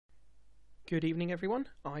Good evening, everyone.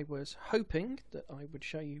 I was hoping that I would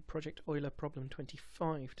show you Project Euler Problem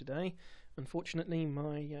 25 today. Unfortunately,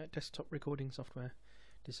 my desktop recording software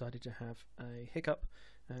decided to have a hiccup,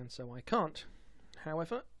 and so I can't.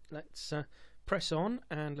 However, let's press on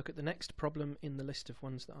and look at the next problem in the list of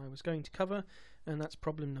ones that I was going to cover, and that's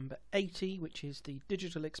problem number 80, which is the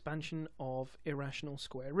digital expansion of irrational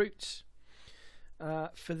square roots.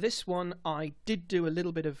 For this one, I did do a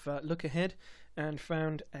little bit of look ahead and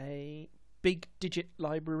found a big digit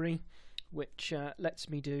library which lets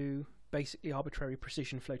me do basically arbitrary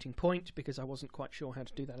precision floating point, because I wasn't quite sure how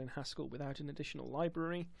to do that in Haskell without an additional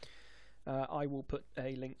library. I will put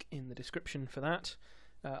a link in the description for that.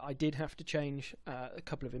 I did have to change a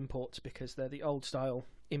couple of imports because they're the old style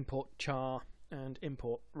import char and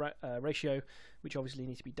import ratio, which obviously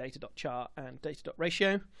need to be data.char and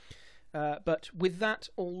data.ratio. But with that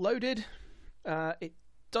all loaded, it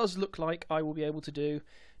does look like I will be able to do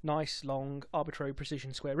nice long arbitrary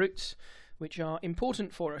precision square roots, which are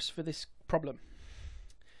important for us for this problem.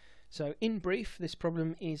 So in brief, this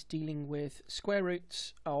problem is dealing with square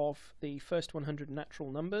roots of the first 100 natural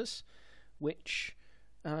numbers, which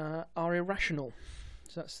are irrational.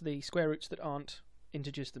 So that's the square roots that aren't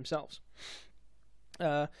integers themselves.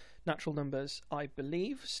 Natural numbers, I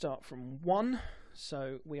believe, start from 1,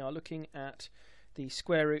 so we are looking at the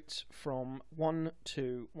square roots from 1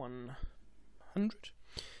 to 100,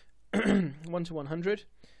 1 to 100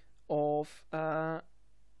 of,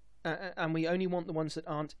 and we only want the ones that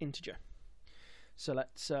aren't integer. So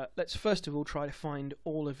let's first of all try to find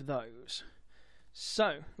all of those.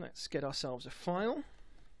 So let's get ourselves a file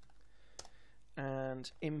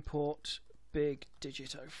and import big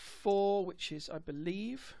digit 04, which is, I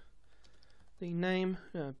believe, the name,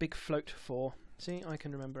 big float 4. See, I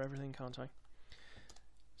can remember everything, can't I?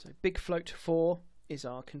 So big float 4 is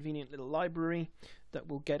our convenient little library that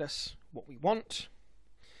will get us what we want.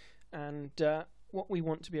 And what we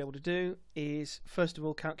want to be able to do is, first of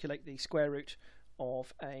all, calculate the square root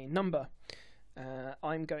of a number.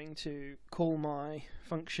 I'm going to call my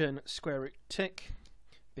function square root tick,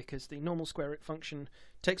 because the normal square root function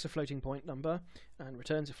takes a floating point number and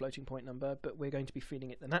returns a floating point number, but we're going to be feeding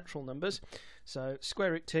it the natural numbers. So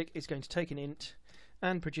square root tick is going to take an int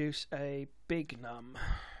and produce a big num.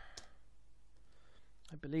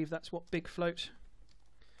 I believe that's what big float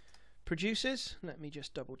produces. Let me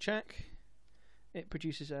just double check. It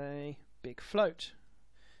produces a big float.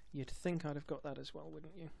 You'd think I'd have got that as well,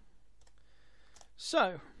 wouldn't you?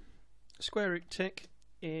 So square root tick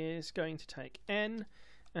is going to take n,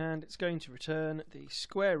 and it's going to return the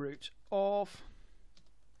square root of,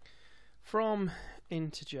 from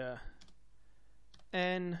integer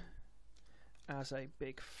n as a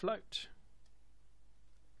big float.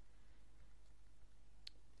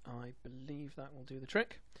 I believe that will do the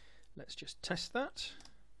trick. Let's just test that.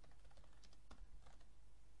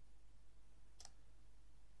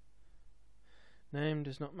 Name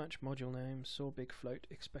does not match module name, saw big float,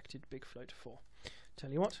 expected big float 4.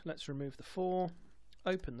 Tell you what, let's remove the 4,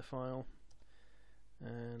 open the file,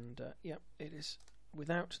 and yep, it is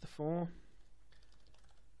without the 4.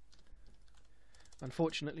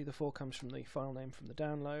 Unfortunately, the 4 comes from the file name from the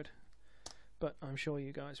download, but I'm sure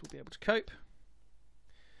you guys will be able to cope.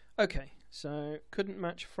 Okay, so couldn't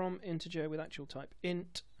match from integer with actual type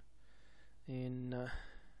int in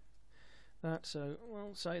that, so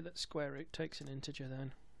we'll say that square root takes an integer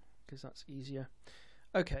then, because that's easier.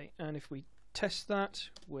 Okay, and if we test that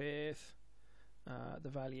with the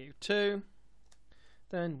value 2,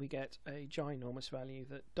 then we get a ginormous value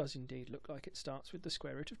that does indeed look like it starts with the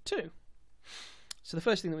square root of 2. So the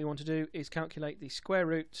first thing that we want to do is calculate the square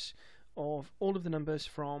roots of all of the numbers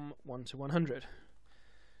from 1 to 100,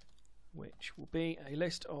 which will be a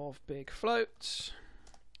list of big floats,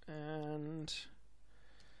 and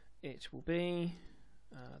it will be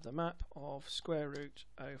the map of square root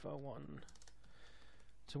over 1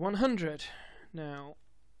 to 100. Now,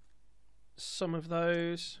 some of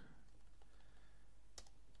those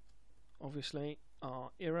obviously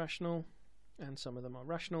are irrational and some of them are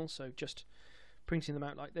rational, so just printing them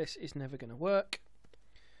out like this is never going to work.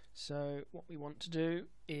 So what we want to do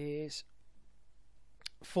is,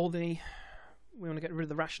 we want to get rid of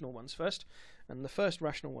the rational ones first, and the first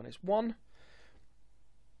rational one is 1.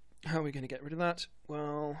 How are we going to get rid of that?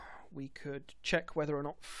 Well, we could check whether or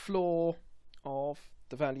not floor of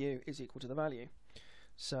the value is equal to the value.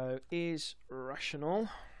 So is rational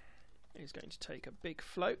is going to take a big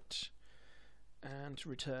float and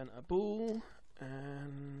return a bool,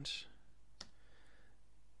 and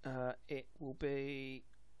it will be,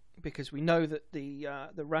 because we know that the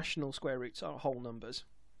rational square roots are whole numbers,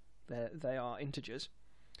 they are integers,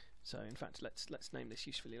 So in fact, let's name this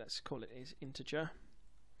usefully. Let's call it is integer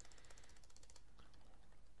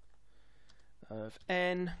of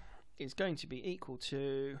n is going to be equal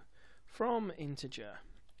to, from integer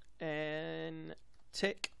n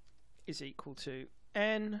tick is equal to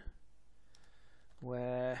n,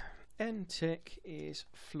 where n tick is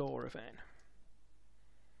floor of n.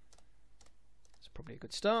 It's probably a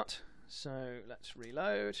good start. So let's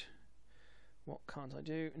reload. What can't I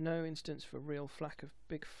do? No instance for real flag of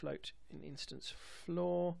big float in instance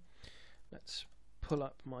floor. Let's pull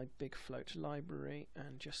up my big float library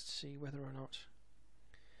and just see whether or not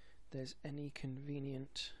there's any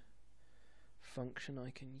convenient function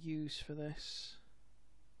I can use for this.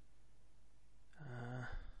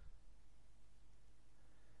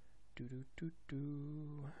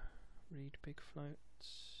 Read big floats.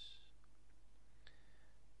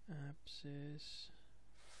 Abscess.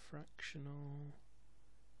 Fractional.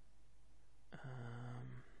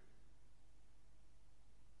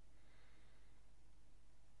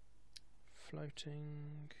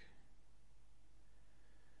 Floating.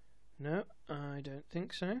 No, I don't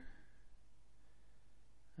think so.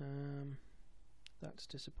 That's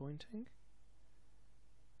disappointing.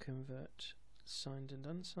 Convert signed and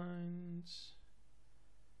unsigned.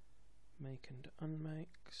 Make and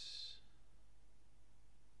unmakes.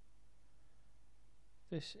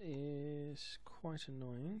 This is quite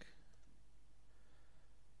annoying,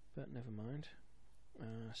 but never mind.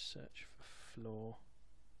 Search for floor.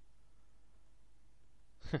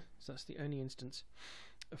 So that's the only instance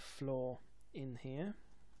of floor in here.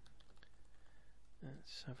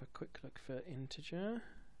 Let's have a quick look for integer.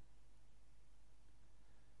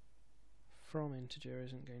 From integer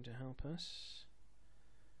isn't going to help us.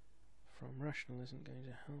 From rational isn't going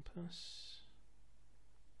to help us.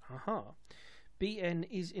 Aha! Bn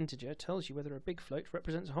is integer tells you whether a big float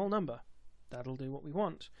represents a whole number. That'll do what we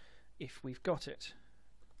want if we've got it.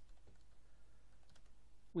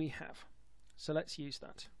 We have. So let's use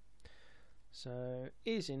that. So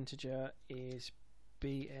is integer is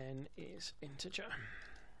Bn is integer.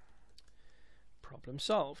 Problem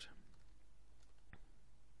solved.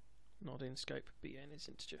 Not in scope. Bn is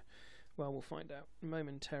integer. Well, we'll find out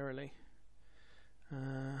momentarily.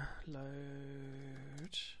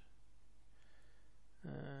 Load.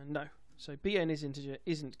 No. So Bn is integer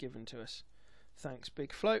isn't given to us. Thanks,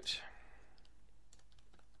 big float.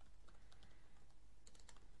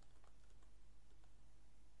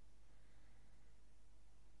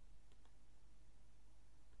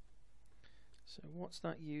 So what's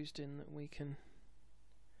that used in that we can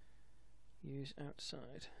use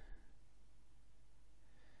outside?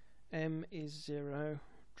 M is 0,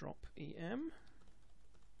 drop EM.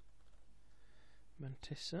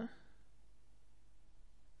 Mantissa.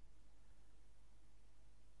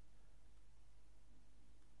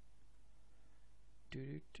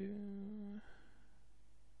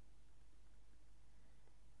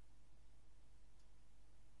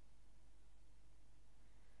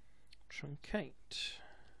 Truncate.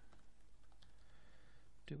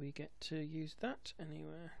 Do we get to use that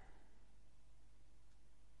anywhere?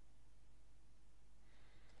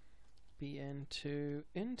 Bn to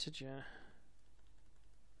integer.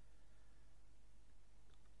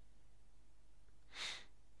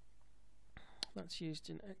 That's used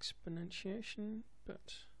in exponentiation,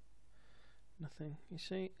 but nothing. You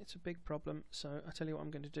see, it's a big problem. So I tell you what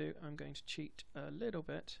I'm going to do. I'm going to cheat a little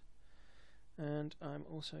bit, and I'm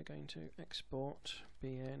also going to export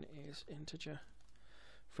Bn is integer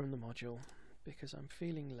from the module because I'm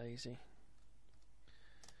feeling lazy.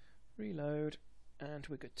 Reload, and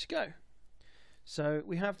we're good to go. So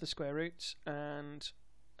we have the square roots, and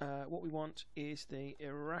what we want is the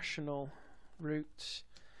irrational root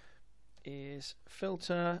is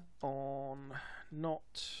filter on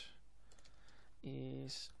not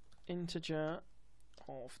is integer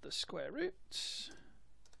of the square roots.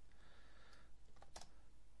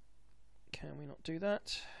 Can we not do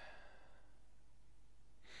that?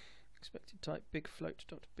 Expected type big float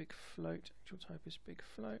dot big float. Actual type is big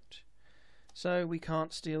float. So we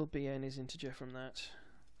can't steal Bn is integer from that.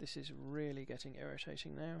 This is really getting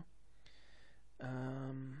irritating now.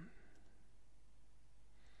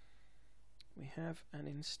 We have an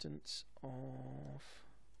instance of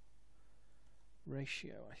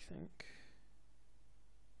ratio, I think.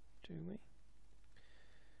 Do we? We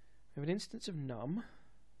have an instance of num,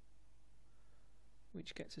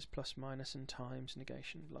 which gets us plus, minus, and times,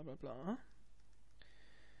 negation, blah, blah, blah.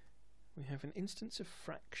 We have an instance of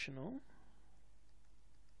fractional.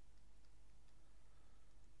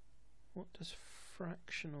 What does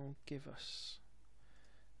fractional give us?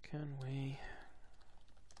 Can we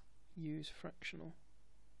use fractional?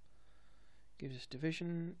 gives us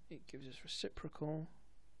division, it gives us reciprocal,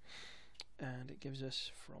 and it gives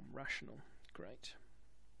us from rational. Great.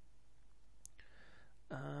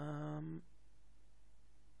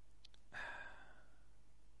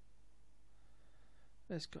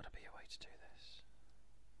 There's got to be a way to do this.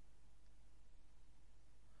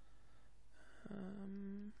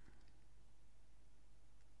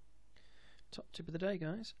 Top tip of the day,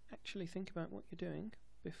 guys. Actually think about what you're doing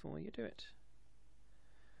before you do it.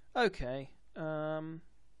 Okay. The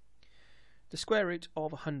square root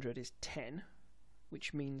of 100 is 10,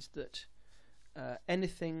 which means that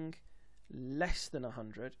anything less than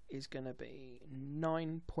 100 is going to be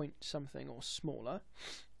 9 point something or smaller,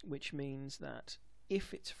 which means that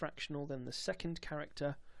if it's fractional, then the second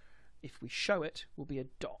character, if we show it, will be a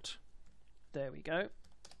dot. There we go.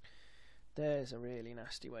 There's a really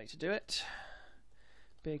nasty way to do it.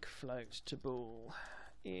 Big float to bool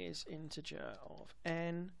is integer of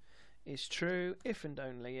n is true if and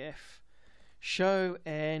only if show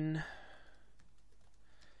n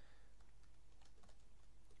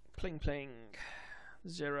pling pling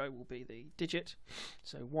 0 will be the digit,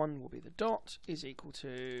 so 1 will be the dot, is equal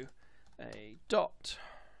to a dot.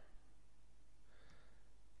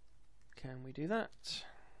 Can we do that?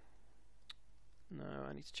 No,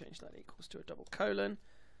 I need to change that equals to a double colon,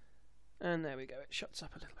 and there we go, it shuts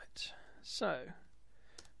up a little bit. So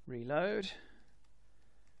reload,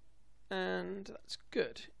 and that's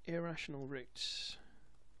good. Irrational roots.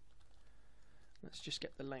 Let's just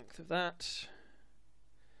get the length of that.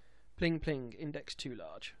 Pling pling, index too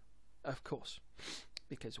large. Of course,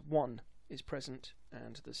 because 1 is present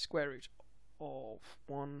and the square root of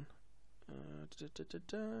 1.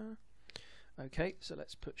 Okay, so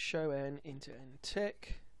let's put show n into n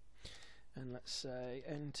tick, and let's say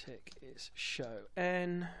n tick is show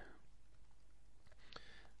n.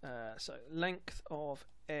 So length of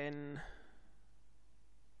n.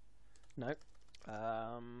 No.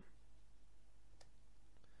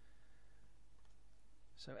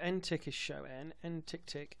 So n tick is show n tick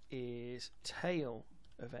tick is tail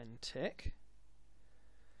of n tick,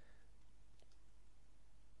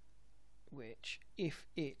 which if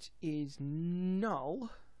it is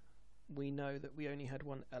null, we know that we only had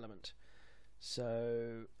one element.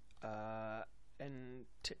 So n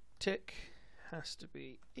tick tick has to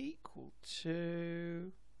be equal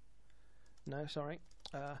to, no, sorry,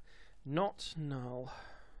 not null.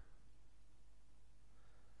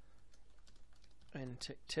 N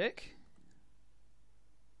tick tick.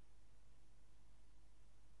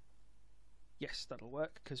 Yes, that'll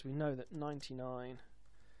work, because we know that 99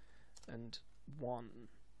 and 1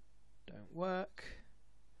 don't work.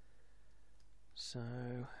 So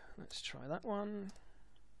let's try that one.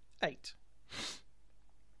 8.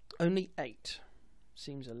 Only 8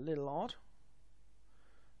 seems a little odd.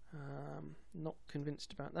 Not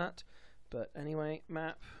convinced about that, but anyway,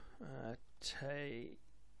 map take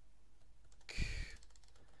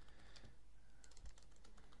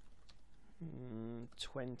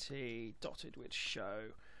 20 dotted with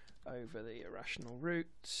show over the irrational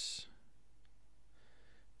roots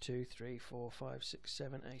 2, 3, 4, 5, 6,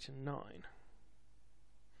 7, 8 and 9.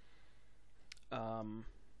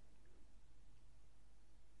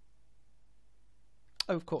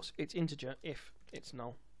 Oh, of course, it's integer if it's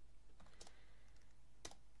null.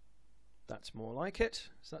 That's more like it.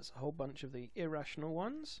 So that's a whole bunch of the irrational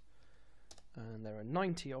ones, and there are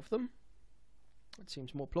 90 of them. It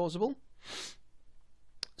seems more plausible.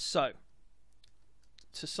 So,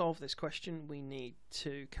 to solve this question, we need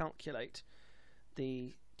to calculate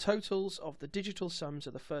the totals of the digital sums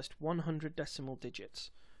of the first 100 decimal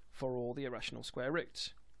digits for all the irrational square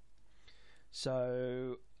roots.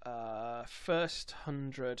 So, first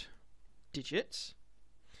 100 digits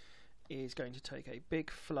is going to take a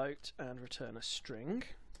big float and return a string,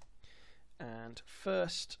 and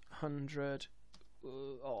first 100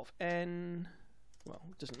 of n, well,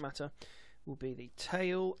 it doesn't matter, will be the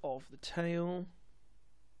tail of the tail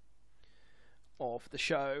of the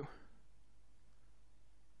show,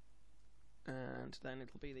 and then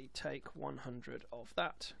it'll be the take 100 of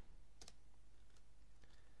that.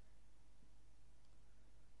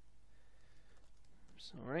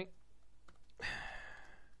 Sorry.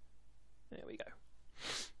 There we go.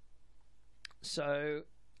 So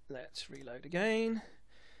let's reload again,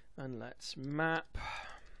 and let's map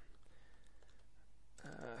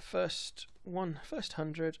first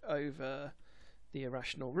 100 over the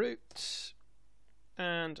irrational roots,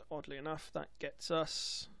 and oddly enough that gets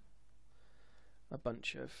us a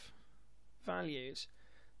bunch of values.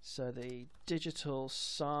 So the digital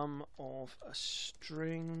sum of a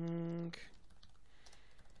string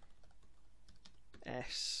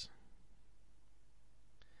S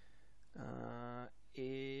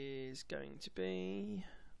is going to be,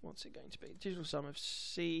 what's it going to be? The digital sum of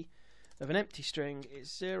C of an empty string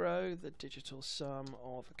is 0. The digital sum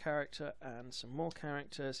of a character and some more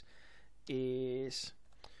characters is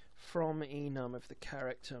from enum of the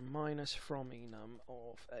character minus from enum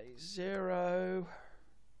of a 0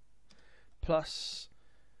 plus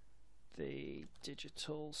the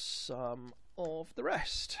digital sum of the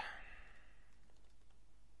rest.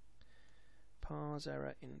 Parse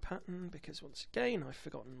error in pattern, because once again I've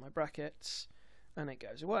forgotten my brackets and it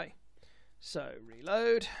goes away. So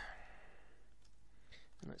reload,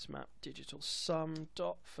 and let's map digital sum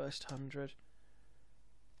dot first 100.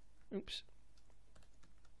 Oops.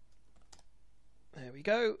 There we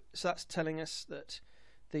go. So that's telling us that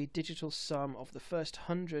the digital sum of the first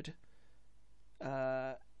 100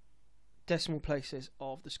 decimal places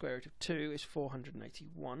of the square root of 2 is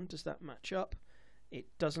 481. Does that match up? It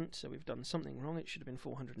doesn't, so we've done something wrong. It should have been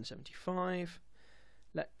 475.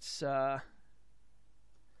 Let's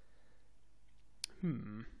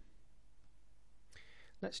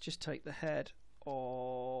let's just take the head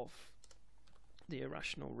of the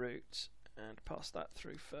irrational roots and pass that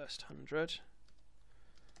through first 100.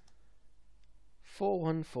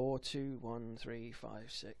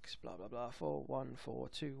 4142135 blah blah blah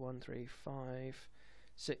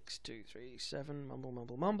 4142135 mumble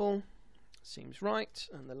mumble mumble. Seems right,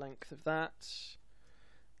 and the length of that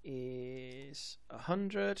is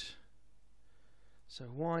 100. So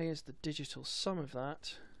why is the digital sum of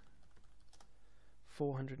that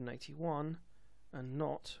 481 and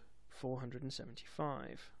not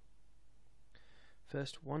 475?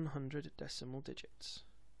 First 100 decimal digits.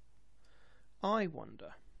 I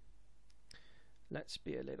wonder. Let's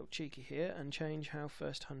be a little cheeky here and change how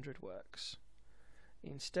first 100 works.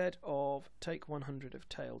 Instead of take 100 of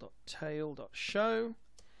tail.tail.show,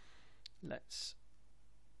 let's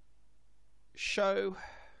show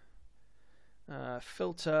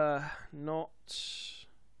filter not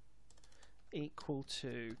equal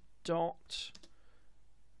to dot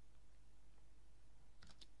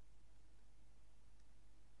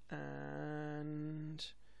and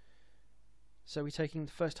so we're taking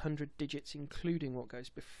the first 100 digits including what goes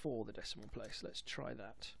before the decimal place. Let's try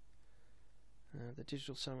that. The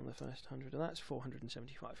digital sum on the first 100 of that's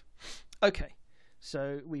 475. Okay,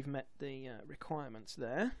 so we've met the requirements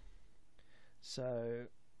there. So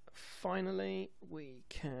finally we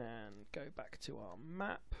can go back to our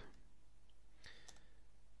map,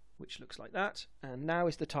 which looks like that, and now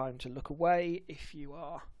is the time to look away if you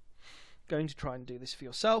are going to try and do this for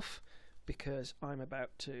yourself, because I'm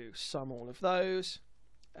about to sum all of those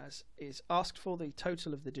as is asked for, the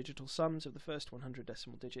total of the digital sums of the first 100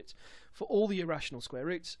 decimal digits for all the irrational square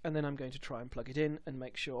roots, and then I'm going to try and plug it in and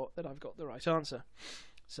make sure that I've got the right answer.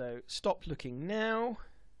 So stop looking now.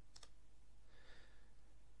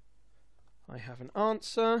 I have an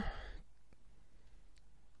answer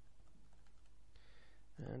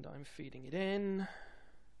and I'm feeding it in,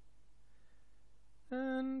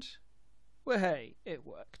 and well, hey, it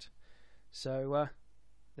worked. So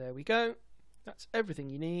there we go. That's everything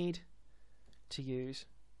you need to use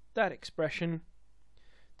that expression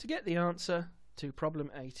to get the answer to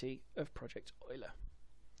problem 80 of Project Euler.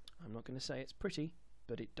 I'm not going to say it's pretty,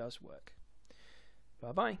 but it does work.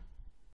 Bye bye.